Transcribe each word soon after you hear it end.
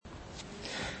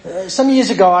Some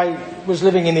years ago I was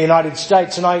living in the United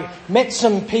States and I met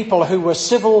some people who were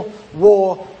Civil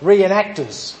War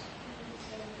reenactors.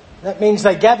 That means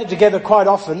they gathered together quite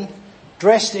often,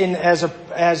 dressed in as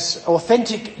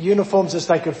authentic uniforms as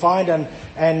they could find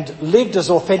and lived as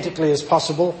authentically as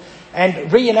possible,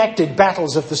 and reenacted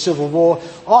battles of the Civil War,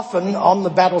 often on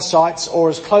the battle sites or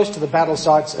as close to the battle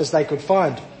sites as they could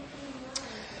find.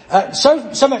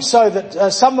 So much so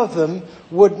that some of them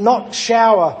would not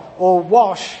shower or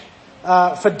wash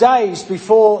for days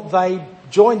before they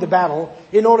joined the battle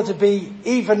in order to be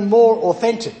even more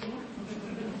authentic.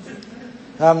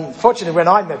 Fortunately, when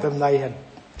I met them, they had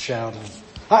showered.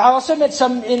 I also met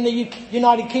some in the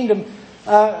United Kingdom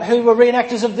who were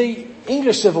reenactors of the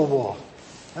English Civil War.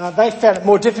 They found it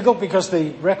more difficult because the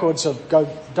records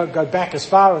don't go back as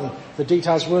far and the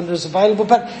details weren't as available.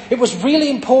 But it was really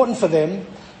important for them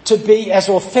to be as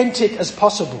authentic as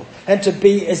possible and to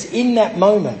be as in that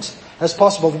moment as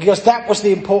possible, because that was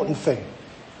the important thing.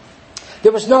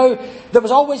 There was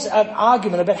always an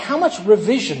argument about how much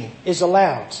revision is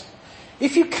allowed.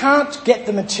 If you can't get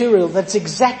the material that's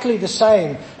exactly the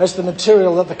same as the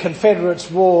material that the Confederates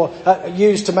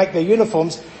used to make their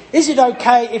uniforms, is it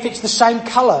okay if it's the same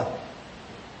colour?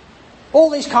 All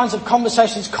these kinds of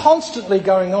conversations constantly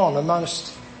going on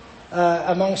amongst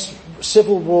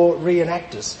Civil War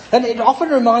reenactors. And it often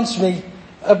reminds me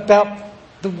about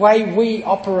the way we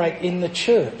operate in the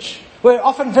church. We're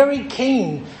often very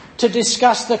keen to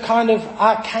discuss the kind of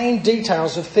arcane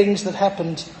details of things that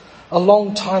happened a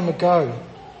long time ago.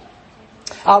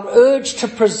 Our urge to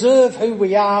preserve who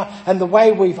we are and the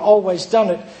way we've always done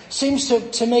it seems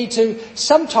to me to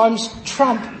sometimes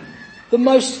trump the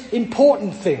most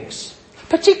important things,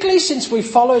 particularly since we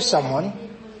follow someone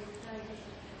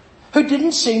who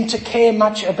didn't seem to care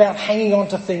much about hanging on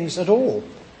to things at all.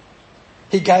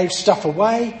 He gave stuff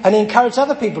away and he encouraged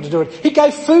other people to do it. He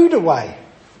gave food away.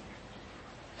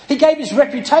 He gave his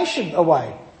reputation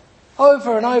away.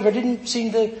 Over and over, didn't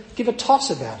seem to give a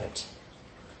toss about it.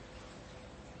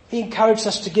 He encouraged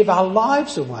us to give our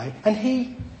lives away, and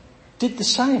he did the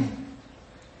same.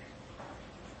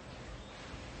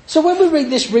 So when we read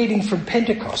this reading from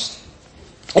Pentecost,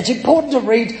 it's important to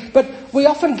read, but we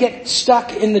often get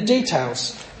stuck in the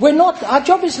details. Our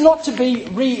job is not to be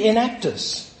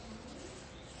reenactors.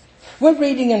 We're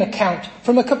reading an account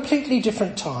from a completely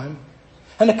different time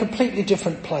and a completely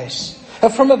different place.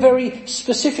 From a very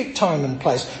specific time and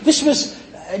place. This was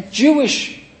a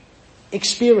Jewish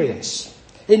experience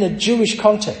in a Jewish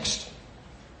context.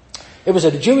 It was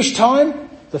at a Jewish time,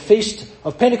 the Feast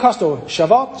of Pentecost or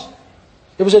Shavuot.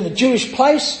 It was in a Jewish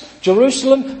place,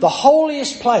 Jerusalem, the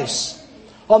holiest place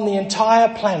on the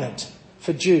entire planet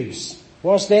for Jews.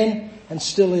 Was then and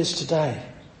still is today.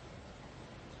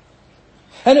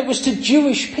 And it was to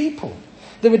Jewish people.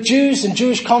 There were Jews and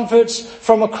Jewish converts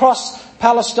from across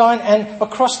Palestine and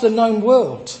across the known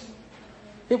world.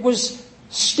 It was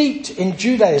steeped in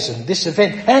Judaism, this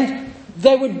event. And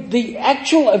the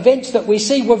actual events that we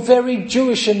see were very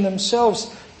Jewish in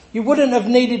themselves. You wouldn't have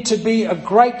needed to be a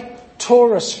great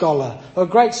Torah scholar or a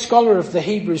great scholar of the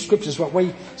Hebrew Scriptures, what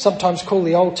we sometimes call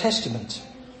the Old Testament,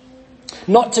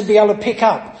 not to be able to pick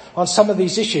up on some of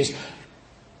these issues.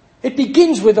 It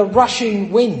begins with a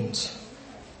rushing wind.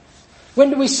 When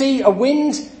do we see a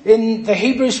wind in the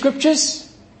Hebrew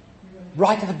Scriptures?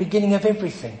 Right at the beginning of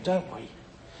everything, don't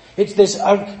we? There's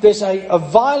a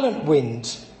violent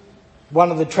wind. One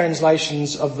of the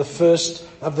translations of the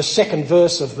second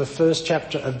verse of the first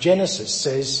chapter of Genesis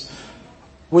says,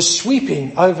 was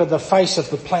sweeping over the face of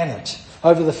the planet,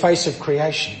 over the face of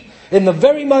creation. In the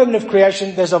very moment of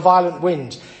creation, there's a violent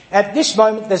wind. At this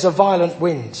moment, there's a violent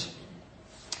wind.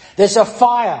 There's a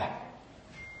fire.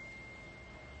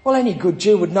 Well, any good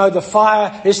Jew would know the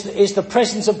fire is the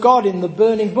presence of God in the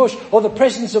burning bush, or the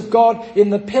presence of God in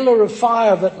the pillar of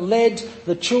fire that led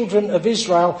the children of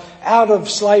Israel out of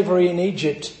slavery in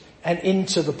Egypt and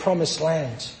into the promised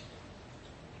land.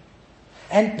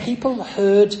 And people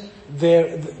heard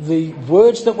the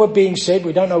words that were being said.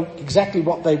 We don't know exactly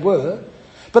what they were,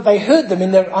 but they heard them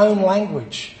in their own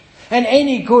language. And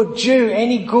any good Jew,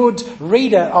 any good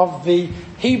reader of the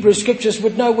Hebrew Scriptures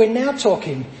would know we're now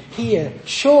talking here,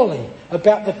 surely,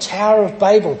 about the Tower of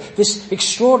Babel, this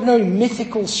extraordinary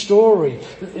mythical story,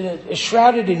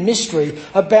 shrouded in mystery,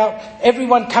 about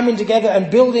everyone coming together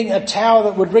and building a tower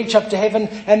that would reach up to heaven,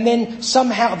 and then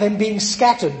somehow them being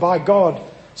scattered by God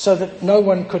so that no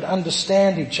one could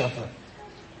understand each other.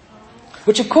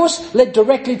 Which of course led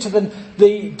directly to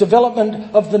the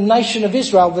development of the nation of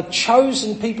Israel, the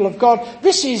chosen people of God.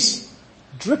 This is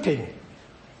dripping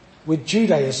with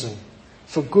Judaism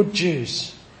for good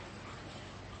Jews.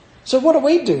 So what do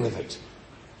we do with it?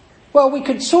 Well, we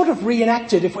could sort of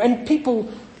reenact it, and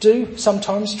people do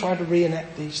sometimes try to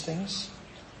reenact these things.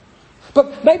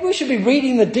 But maybe we should be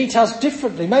reading the details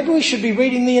differently. Maybe we should be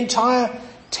reading the entire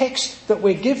text that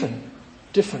we're given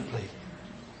differently.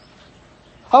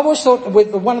 I always thought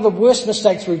one of the worst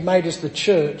mistakes we've made as the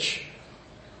church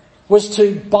was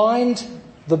to bind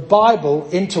the Bible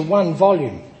into one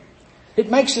volume.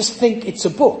 It makes us think it's a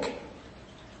book.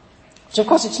 So of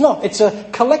course it's not. It's a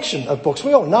collection of books.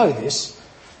 We all know this.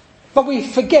 But we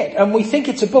forget and we think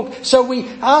it's a book. So we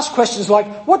ask questions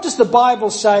like, what does the Bible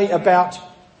say about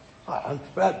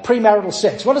premarital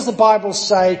sex? What does the Bible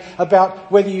say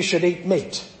about whether you should eat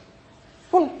meat?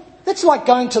 Well, that's like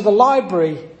going to the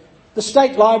library, the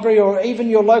state library or even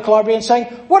your local library and saying,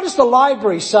 what does the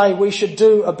library say we should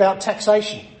do about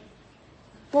taxation?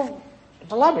 Well,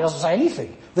 the library doesn't say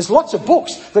anything. There's lots of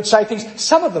books that say things,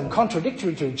 some of them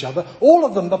contradictory to each other. All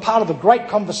of them are part of the great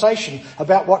conversation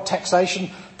about what taxation,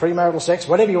 premarital sex,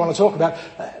 whatever you want to talk about.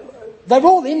 They're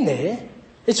all in there.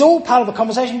 It's all part of the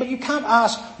conversation, but you can't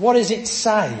ask, what does it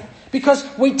say? Because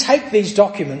we take these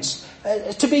documents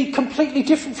to be completely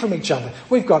different from each other.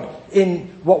 We've got, in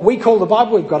what we call the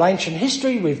Bible, we've got ancient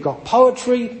history, we've got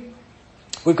poetry,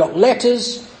 we've got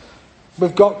letters,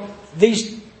 we've got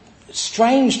these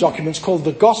strange documents called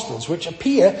the Gospels, which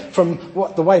appear from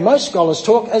the way most scholars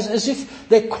talk as if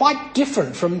they're quite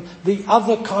different from the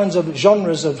other kinds of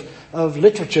genres of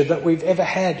literature that we've ever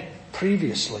had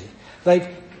previously. They've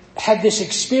had this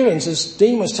experience, as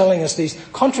Dean was telling us, these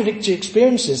contradictory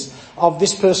experiences of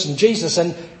this person, Jesus,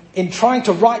 and in trying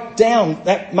to write down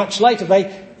that much later,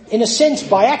 they, in a sense,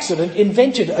 by accident,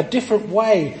 invented a different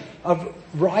way of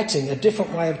writing, a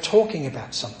different way of talking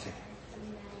about something.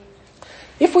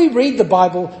 If we read the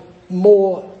Bible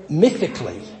more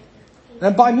mythically,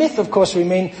 and by myth, of course, we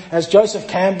mean, as Joseph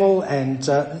Campbell and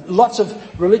lots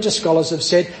of religious scholars have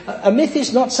said, a myth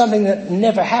is not something that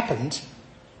never happened.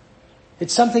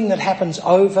 It's something that happens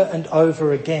over and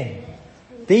over again.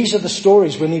 These are the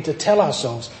stories we need to tell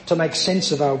ourselves to make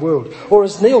sense of our world. Or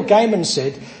as Neil Gaiman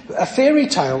said, fairy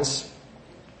tales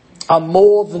are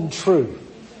more than true.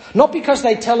 Not because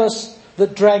they tell us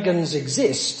that dragons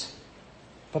exist,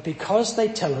 but because they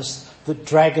tell us that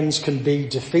dragons can be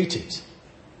defeated.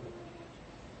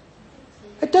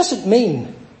 It doesn't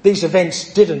mean these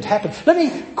events didn't happen. Let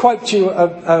me quote you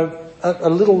a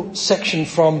little section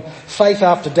from Faith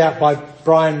After Doubt by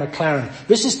Brian McLaren.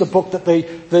 This is the book that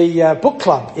the book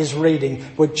club is reading.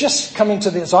 We're just coming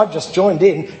to this. I've just joined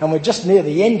in and we're just near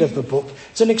the end of the book.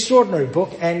 It's an extraordinary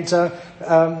book and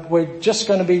we're just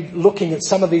going to be looking at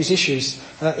some of these issues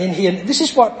in here. And this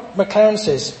is what McLaren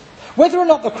says. Whether or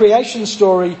not the creation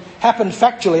story happened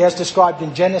factually as described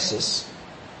in Genesis,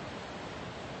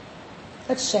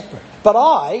 that's separate. But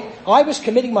I was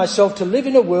committing myself to live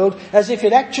in a world as if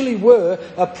it actually were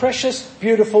a precious,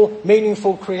 beautiful,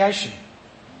 meaningful creation.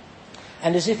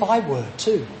 And as if I were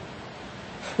too.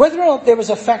 Whether or not there was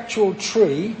a factual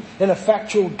tree in a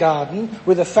factual garden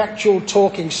with a factual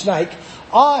talking snake,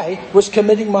 I was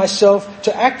committing myself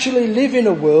to actually live in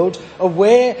a world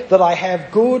aware that I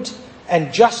have good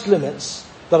and just limits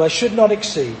that I should not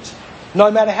exceed,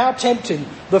 no matter how tempting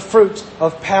the fruit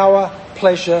of power,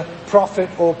 pleasure, profit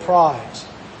or pride.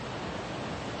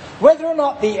 Whether or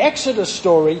not the Exodus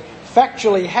story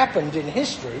factually happened in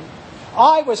history,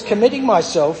 I was committing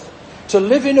myself to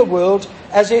live in a world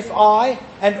as if I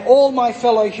and all my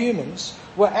fellow humans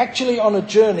were actually on a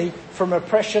journey from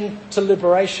oppression to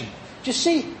liberation. Do you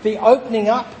see the opening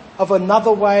up of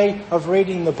another way of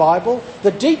reading the Bible?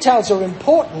 The details are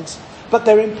important, but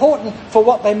they're important for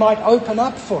what they might open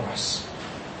up for us.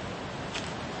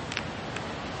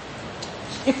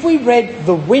 If we read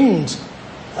the wind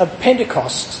of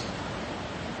Pentecost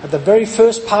at the very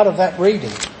first part of that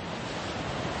reading,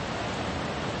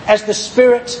 as the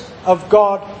Spirit of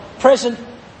God present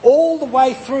all the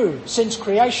way through since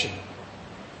creation,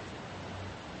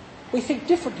 we think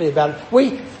differently about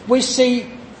it. We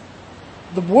see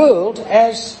the world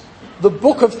as the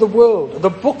book of the world, the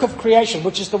book of creation,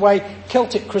 which is the way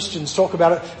Celtic Christians talk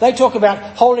about it. They talk about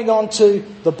holding on to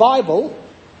the Bible,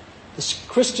 the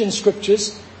Christian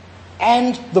scriptures,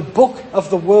 and the book of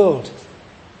the world,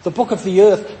 the book of the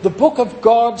earth, the book of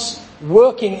God's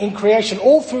working in creation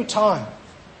all through time,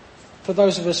 for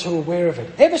those of us who are aware of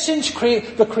it. Ever since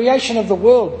the creation of the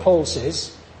world, Paul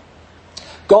says,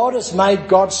 God has made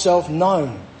God's self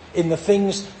known in the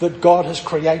things that God has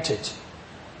created.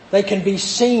 They can be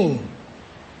seen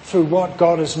through what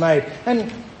God has made.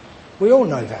 And we all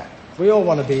know that. We all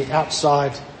want to be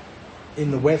outside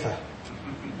in the weather,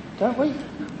 don't we?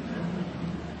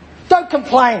 Don't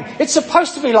complain. It's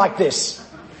supposed to be like this.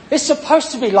 It's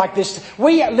supposed to be like this.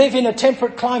 We live in a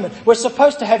temperate climate. We're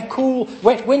supposed to have cool,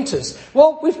 wet winters.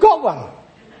 Well, we've got one.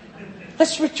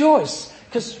 Let's rejoice,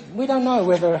 because we don't know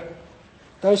whether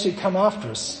those who come after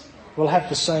us will have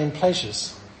the same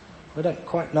pleasures. We don't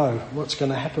quite know what's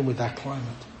going to happen with that climate.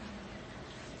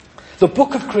 The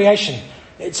book of creation,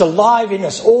 it's alive in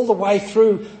us all the way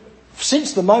through,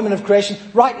 since the moment of creation,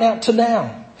 right now to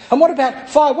now. And what about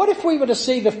fire? What if we were to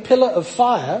see the pillar of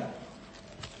fire,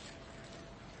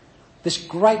 this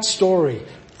great story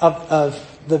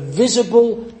of the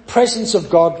visible presence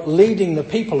of God leading the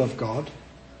people of God?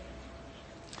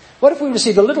 What if we were to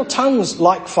see the little tongues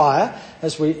like fire,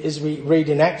 as we read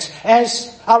in Acts,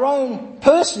 as our own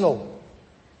personal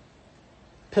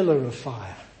pillar of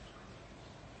fire,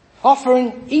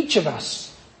 offering each of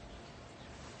us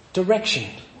direction,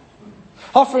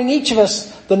 offering each of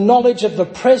us the knowledge of the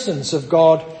presence of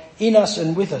God in us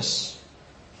and with us,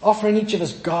 offering each of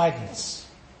us guidance.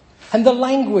 And the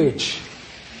language,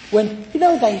 when,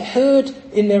 they heard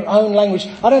in their own language.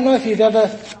 I don't know if you've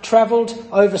ever travelled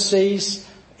overseas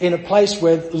in a place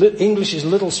where English is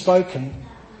little spoken,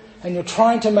 and you're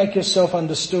trying to make yourself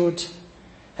understood,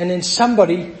 and then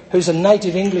somebody who's a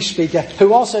native English speaker,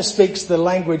 who also speaks the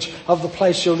language of the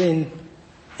place you're in,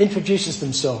 introduces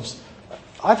themselves.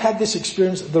 I've had this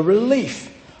experience, the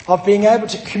relief of being able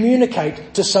to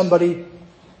communicate to somebody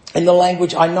in the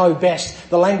language I know best,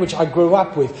 the language I grew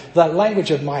up with, the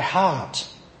language of my heart.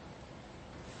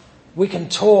 We can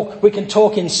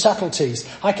talk in subtleties.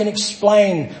 I can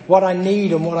explain what I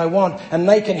need and what I want, and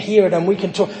they can hear it and we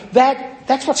can talk.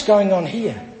 That's what's going on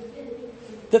here.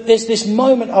 That there's this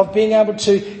moment of being able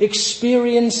to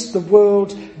experience the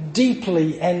world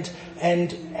deeply and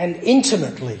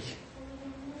intimately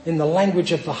in the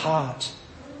language of the heart.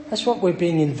 That's what we're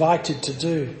being invited to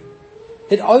do.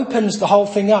 It opens the whole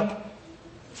thing up.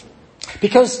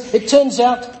 Because it turns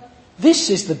out this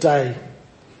is the day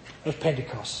of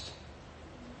Pentecost.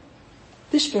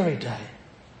 This very day.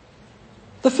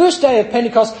 The first day of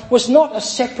Pentecost was not a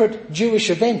separate Jewish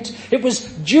event. It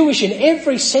was Jewish in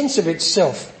every sense of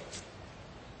itself.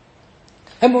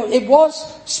 And it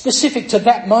was specific to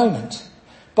that moment.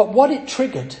 But what it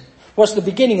triggered was the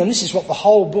beginning, and this is what the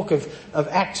whole book of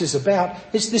Acts is about,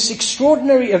 is this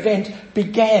extraordinary event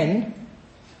began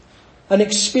an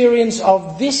experience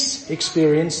of this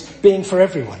experience being for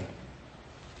everyone.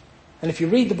 And if you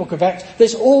read the book of Acts,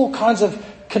 there's all kinds of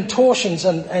contortions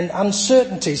and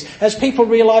uncertainties as people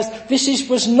realised this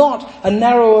was not a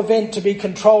narrow event to be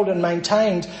controlled and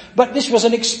maintained, but this was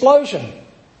an explosion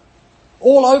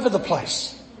all over the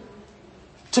place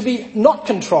to be not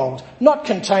controlled, not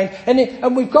contained.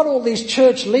 And we've got all these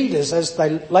church leaders, as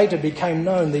they later became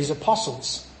known, these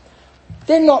apostles.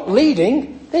 They're not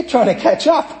leading, they're trying to catch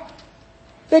up.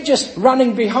 They're just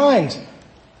running behind,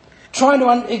 trying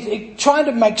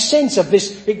to make sense of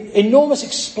this enormous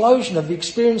explosion of the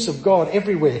experience of God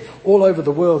everywhere, all over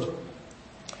the world.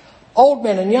 Old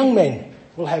men and young men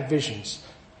will have visions.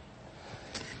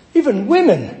 Even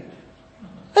women.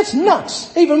 That's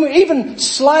nuts. Even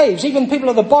slaves, even people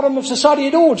at the bottom of society,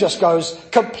 it all just goes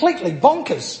completely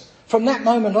bonkers from that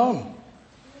moment on.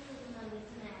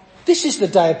 This is the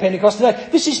day of Pentecost today.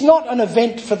 This is not an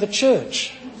event for the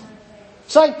church.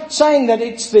 Saying that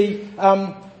it's the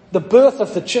birth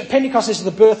of the church, Pentecost is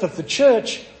the birth of the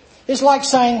church, is like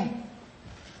saying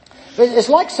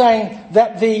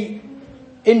that the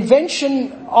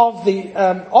invention of the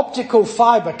optical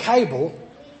fibre cable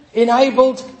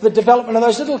enabled the development of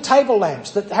those little table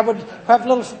lamps that have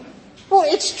little. Well,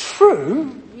 it's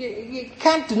true. You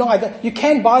can't deny that. You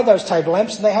can buy those table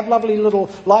lamps and they have lovely little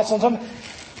lights on top.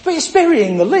 But it's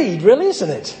burying the lead, really, isn't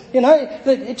it?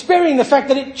 It's burying the fact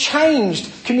that it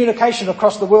changed communication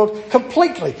across the world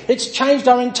completely. It's changed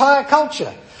our entire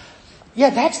culture. Yeah,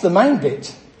 that's the main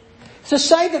bit. To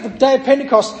say that the day of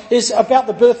Pentecost is about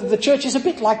the birth of the church is a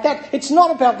bit like that. It's not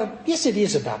about yes, it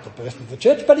is about the birth of the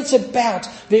church, but it's about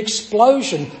the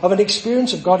explosion of an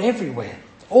experience of God everywhere,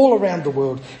 all around the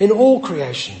world, in all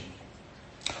creation.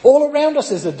 All around us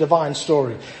is a divine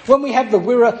story. When we have the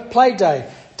Wirra Play Day,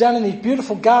 down in the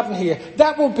beautiful garden here,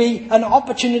 that will be an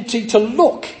opportunity to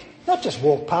look, not just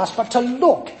walk past, but to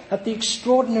look at the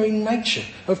extraordinary nature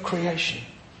of creation.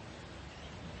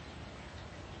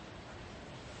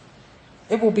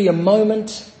 It will be a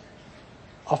moment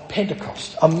of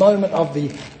Pentecost, a moment of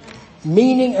the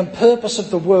meaning and purpose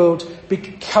of the world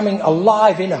becoming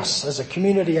alive in us as a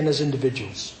community and as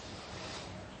individuals.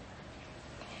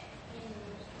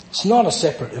 It's not a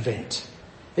separate event.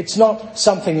 It's not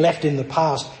something left in the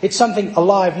past. It's something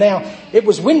alive now. It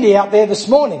was windy out there this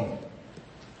morning,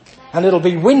 and it'll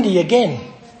be windy again.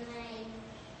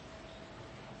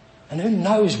 And who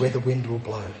knows where the wind will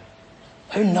blow?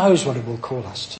 Who knows what it will call us to?